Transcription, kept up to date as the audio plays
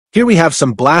Here we have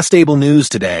some blastable news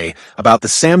today about the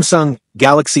Samsung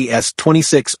Galaxy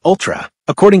S26 Ultra.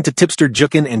 According to tipster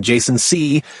Jukan and Jason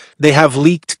C., they have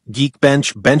leaked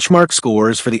Geekbench benchmark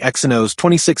scores for the Exynos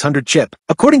 2600 chip.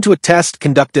 According to a test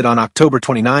conducted on October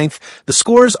 29th, the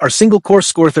scores are single-core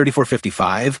score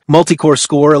 3455, multi-core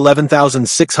score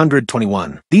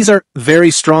 11,621. These are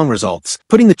very strong results,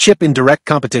 putting the chip in direct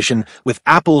competition with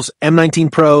Apple's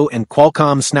M19 Pro and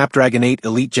Qualcomm's Snapdragon 8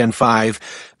 Elite Gen 5,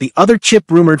 the other chip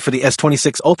rumored for the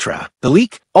S26 Ultra. The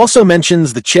leak also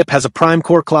mentions the chip has a prime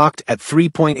core clocked at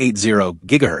 3.80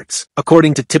 GHz.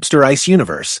 According to tipster Ice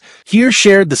Universe, Here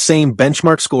shared the same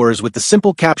benchmark scores with the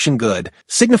simple caption "good,"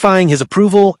 signifying his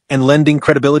approval and lending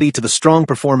credibility to the strong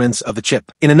performance of the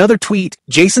chip. In another tweet,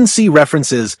 Jason C.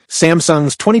 references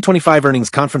Samsung's 2025 earnings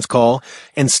conference call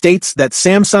and states that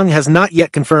Samsung has not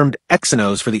yet confirmed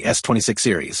Exynos for the S26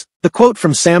 series. The quote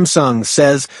from Samsung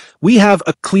says, "We have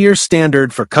a clear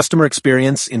standard for customer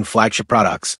experience in flagship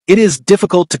products. It is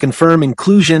difficult to confirm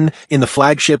inclusion in the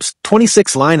flagship's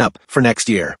 26 lineup for next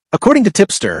year." According to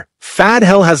Tipster,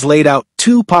 Fadhel has laid out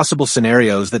two possible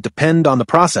scenarios that depend on the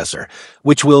processor,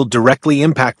 which will directly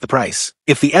impact the price.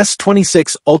 If the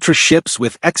S26 Ultra ships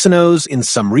with Exynos in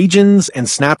some regions and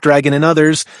Snapdragon in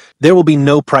others, there will be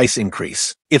no price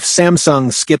increase. If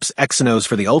Samsung skips Exynos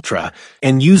for the Ultra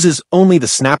and uses only the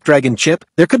Snapdragon chip,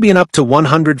 there could be an up to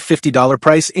 $150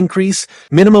 price increase,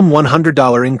 minimum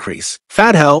 $100 increase.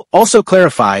 Fadhel also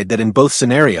clarified that in both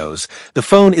scenarios, the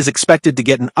phone is expected to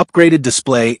get an upgraded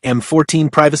display, M14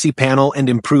 privacy panel, and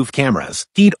improved cameras.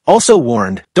 He'd also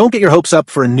warned, don't get your hopes up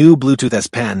for a new Bluetooth S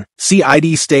Pen.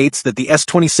 ZaidiEsTech states that the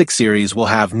S26 series will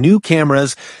have new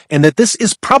cameras and that this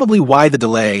is probably why the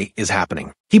delay is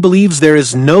happening. He believes there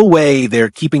is no way they're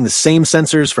keeping the same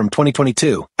sensors from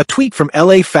 2022. A tweet from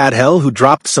LA Fadhel, who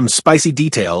dropped some spicy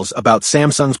details about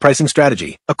Samsung's pricing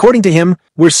strategy. According to him,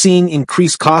 we're seeing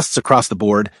increased costs across the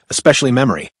board, especially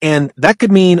memory. And that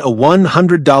could mean a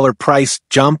 $100 price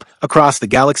jump across the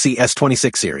Galaxy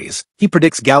S26 series. He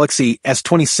predicts Galaxy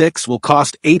S26 will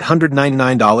cost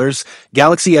 $899,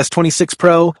 Galaxy S26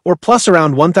 Pro, or plus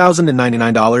around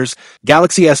 $1,099,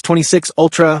 Galaxy S26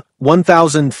 Ultra,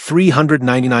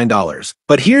 $1,399.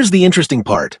 But here's the interesting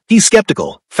part. He's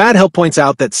skeptical. Fadhel points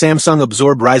out that Samsung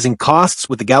absorbed rising costs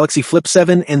with the Galaxy Flip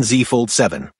 7 and Z Fold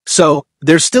 7. So,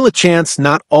 there's still a chance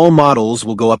not all models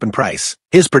will go up in price.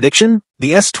 His prediction?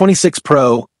 The S26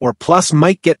 Pro or Plus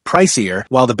might get pricier,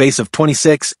 while the base of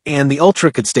 26 and the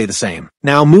Ultra could stay the same.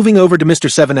 Now, moving over to Mr.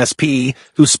 7SP,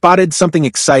 who spotted something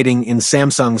exciting in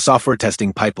Samsung's software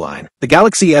testing pipeline. The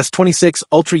Galaxy S26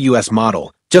 Ultra US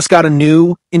model just got a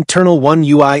new internal One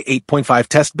UI 8.5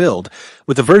 test build,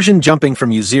 with the version jumping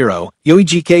from U0,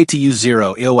 YOEGK to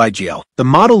U0, AOIGL. The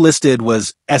model listed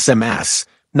was SMS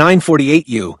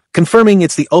 948U, confirming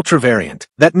it's the Ultra variant.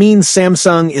 That means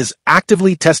Samsung is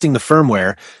actively testing the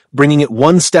firmware, bringing it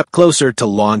one step closer to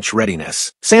launch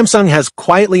readiness. Samsung has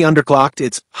quietly underclocked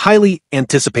its highly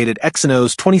anticipated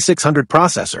Exynos 2600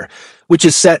 processor, which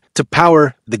is set to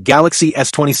power the Galaxy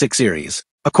S26 series.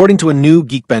 According to a new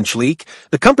Geekbench leak,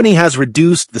 the company has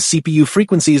reduced the CPU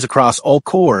frequencies across all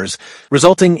cores,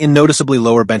 resulting in noticeably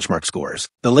lower benchmark scores.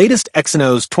 The latest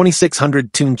Exynos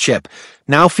 2600 Tune chip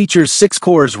now features 6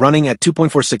 cores running at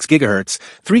 2.46 GHz,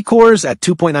 3 cores at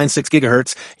 2.96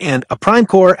 GHz, and a prime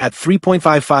core at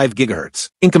 3.55 GHz.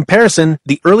 In comparison,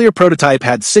 the earlier prototype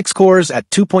had 6 cores at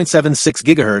 2.76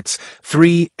 GHz,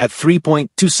 3 at 3.26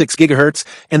 GHz,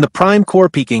 and the prime core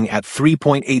peaking at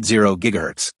 3.80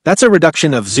 GHz. That's a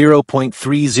reduction of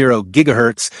 0.30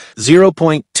 GHz,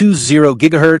 0.20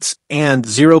 GHz, and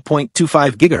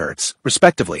 0.25 GHz,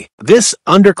 respectively. This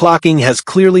underclocking has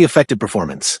clearly affected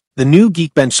performance. The new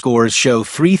Geekbench scores show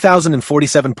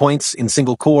 3,047 points in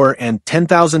single-core and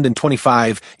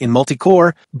 10,025 in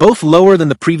multi-core, both lower than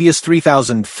the previous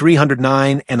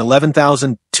 3,309 and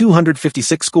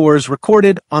 11,256 scores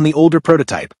recorded on the older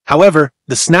prototype. However,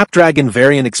 the Snapdragon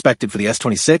variant expected for the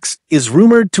S26 is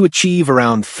rumored to achieve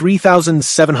around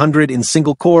 3,700 in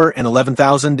single-core and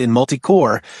 11,000 in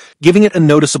multi-core, giving it a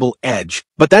noticeable edge.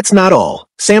 But that's not all.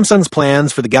 Samsung's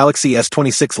plans for the Galaxy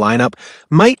S26 lineup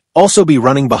might also be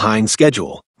running behind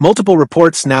schedule. Multiple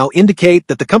reports now indicate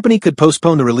that the company could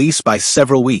postpone the release by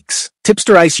several weeks.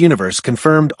 Tipster Ice Universe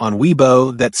confirmed on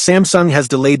Weibo that Samsung has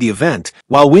delayed the event,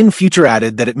 while WinFuture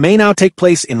added that it may now take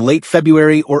place in late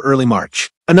February or early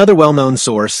March. Another well-known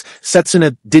source,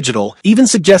 Setsuna Digital, even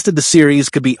suggested the series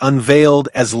could be unveiled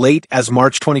as late as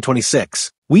March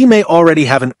 2026. We may already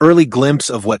have an early glimpse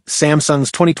of what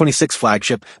Samsung's 2026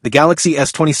 flagship, the Galaxy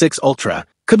S26 Ultra,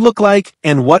 could look like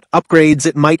and what upgrades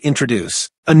it might introduce.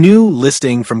 A new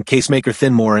listing from casemaker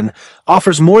Thinmorin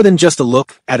offers more than just a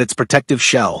look at its protective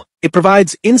shell. It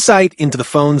provides insight into the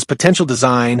phone's potential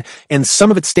design and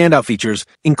some of its standout features,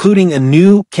 including a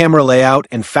new camera layout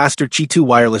and faster Qi2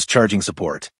 wireless charging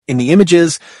support. In the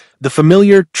images, the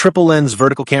familiar triple-lens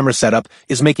vertical camera setup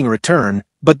is making a return,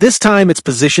 but this time it's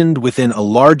positioned within a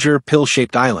larger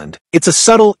pill-shaped island. It's a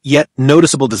subtle yet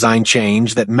noticeable design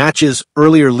change that matches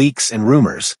earlier leaks and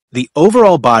rumors. The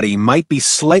overall body might be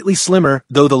slightly slimmer,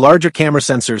 though the larger camera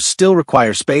sensors still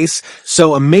require space,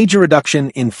 so a major reduction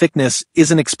in thickness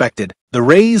isn't expected. The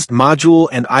raised module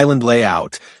and island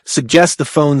layout suggests the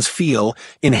phone's feel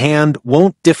in hand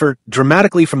won't differ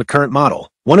dramatically from the current model.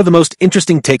 One of the most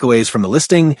interesting takeaways from the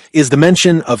listing is the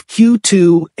mention of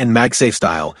Qi2 and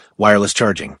MagSafe-style wireless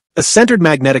charging. A centered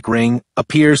magnetic ring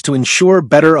appears to ensure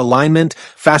better alignment,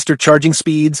 faster charging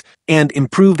speeds, and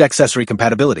improved accessory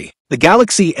compatibility. The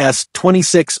Galaxy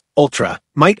S26 Ultra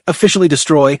might officially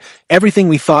destroy everything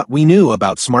we thought we knew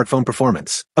about smartphone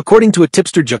performance. According to a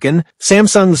tipster Jukan,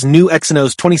 Samsung's new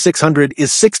Exynos 2600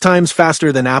 is 6 times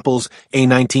faster than Apple's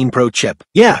A19 Pro chip.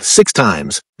 Yeah, 6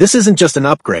 times. This isn't just an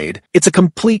upgrade, it's a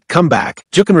complete comeback.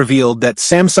 Jukan revealed that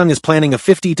Samsung is planning a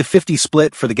 50-50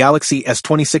 split for the Galaxy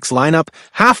S26 lineup,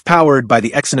 half powered by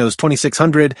the Exynos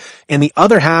 2600, and the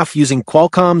other half using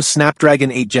Qualcomm's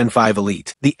Snapdragon 8 Gen 5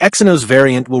 Elite. The Exynos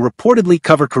variant will reportedly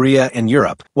cover Korea and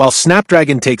Europe, while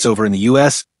Snapdragon takes over in the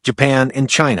US, Japan, and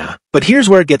China. But here's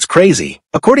where it gets crazy.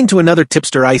 According to another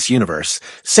tipster Ice Universe,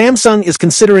 Samsung is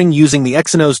considering using the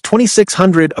Exynos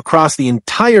 2600 across the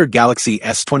entire Galaxy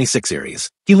S26 series.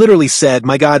 He literally said,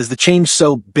 "My God, is the change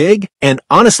so big?" And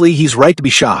honestly, he's right to be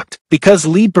shocked, because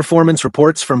lead performance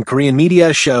reports from Korean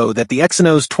media show that the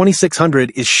Exynos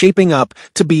 2600 is shaping up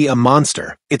to be a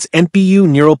monster. Its NPU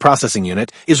neural processing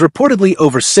unit is reportedly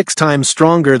over 6 times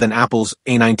stronger than Apple's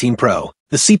A19 Pro.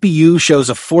 The CPU shows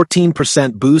a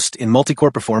 14% boost in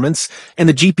multi-core performance, and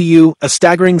the GPU a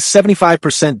staggering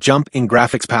 75% jump in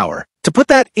graphics power. To put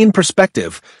that in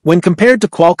perspective, when compared to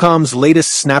Qualcomm's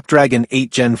latest Snapdragon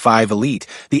 8 Gen 5 Elite,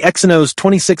 the Exynos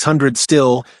 2600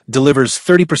 still delivers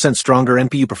 30% stronger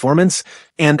NPU performance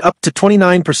and up to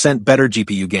 29% better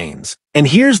GPU gains. And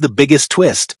here's the biggest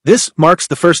twist. This marks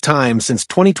the first time since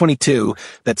 2022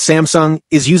 that Samsung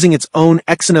is using its own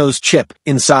Exynos chip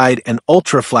inside an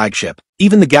Ultra flagship.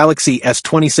 Even the Galaxy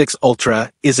S26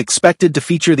 Ultra is expected to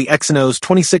feature the Exynos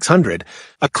 2600,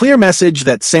 a clear message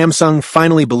that Samsung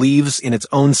finally believes in its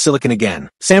own silicon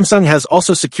again. Samsung has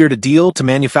also secured a deal to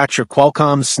manufacture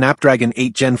Qualcomm's Snapdragon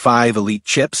 8 Gen 5 Elite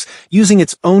chips using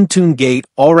its own Tune Gate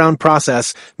all-round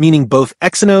process, meaning both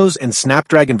Exynos and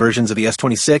Snapdragon versions of the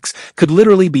S26 could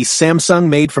literally be Samsung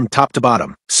made from top to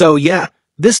bottom. So yeah,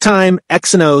 this time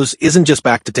Exynos isn't just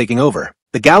back to taking over.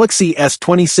 The Galaxy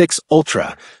S26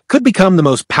 Ultra could become the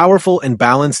most powerful and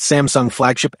balanced Samsung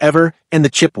flagship ever, and the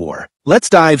chip war. Let's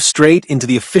dive straight into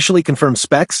the officially confirmed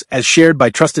specs as shared by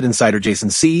trusted insider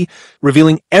Jason C.,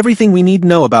 revealing everything we need to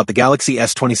know about the Galaxy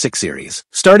S26 series.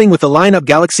 Starting with the lineup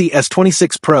Galaxy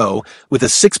S26 Pro with a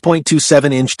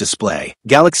 6.27-inch display,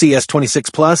 Galaxy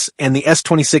S26 Plus and the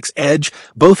S26 Edge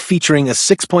both featuring a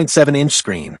 6.7-inch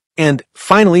screen. And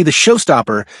finally, the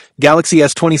showstopper, Galaxy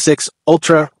S26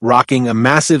 Ultra rocking a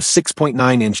massive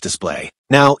 6.9-inch display.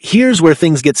 Now, here's where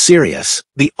things get serious.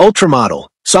 The Ultra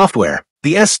model. Software.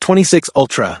 The S26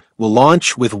 Ultra will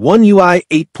launch with One UI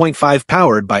 8.5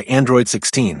 powered by Android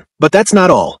 16. But that's not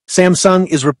all. Samsung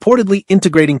is reportedly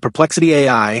integrating Perplexity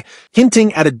AI,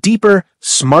 hinting at a deeper,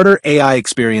 smarter AI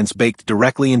experience baked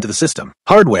directly into the system.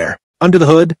 Hardware. Under the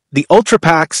hood, the Ultra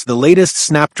packs the latest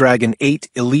Snapdragon 8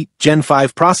 Elite Gen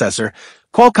 5 processor,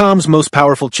 Qualcomm's most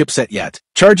powerful chipset yet.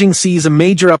 Charging sees a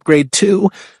major upgrade too,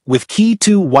 with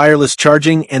Qi2 wireless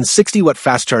charging and 60-watt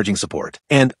fast charging support.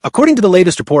 And according to the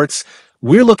latest reports,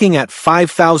 we're looking at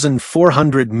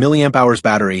 5,400 mAh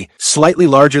battery, slightly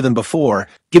larger than before,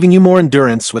 giving you more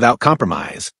endurance without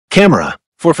compromise. Camera.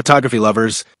 For photography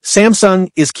lovers, Samsung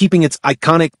is keeping its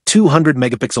iconic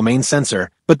 200-megapixel main sensor,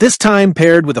 but this time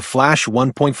paired with a flash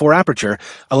 1.4 aperture,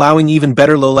 allowing even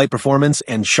better low-light performance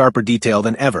and sharper detail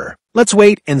than ever. Let's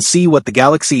wait and see what the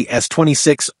Galaxy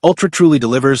S26 Ultra truly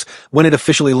delivers when it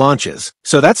officially launches.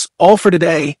 So that's all for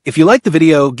today. If you liked the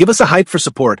video, give us a hype for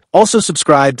support. Also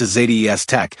subscribe to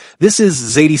ZaidiEsTech. This is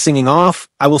Zaidi singing off.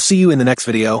 I will see you in the next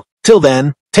video. Till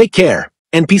then, take care.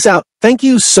 And peace out. Thank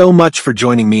you so much for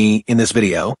joining me in this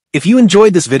video. If you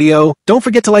enjoyed this video, don't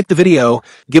forget to like the video,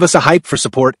 give us a hype for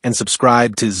support, and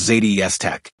subscribe to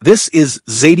ZaidiEsTech. This is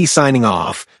Zaidi signing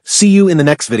off. See you in the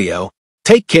next video.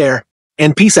 Take care,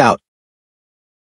 and peace out.